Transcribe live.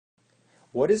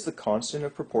What is the constant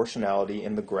of proportionality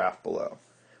in the graph below?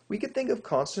 We could think of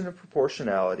constant of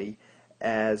proportionality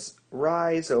as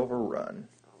rise over run.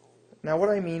 Now what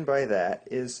I mean by that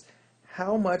is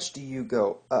how much do you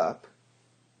go up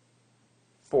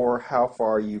for how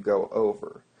far you go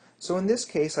over. So in this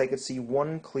case I could see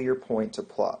one clear point to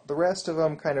plot. The rest of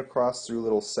them kind of cross through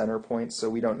little center points, so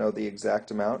we don't know the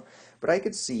exact amount, but I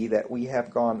could see that we have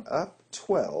gone up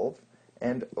 12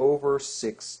 and over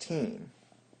 16.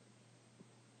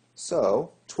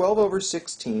 So 12 over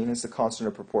 16 is the constant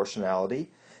of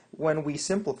proportionality. When we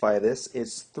simplify this,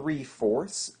 it's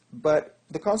 3/4, but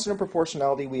the constant of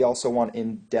proportionality we also want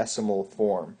in decimal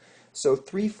form. So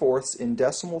 3/4 in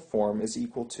decimal form is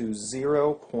equal to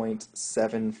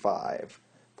 0.75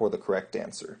 for the correct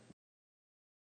answer.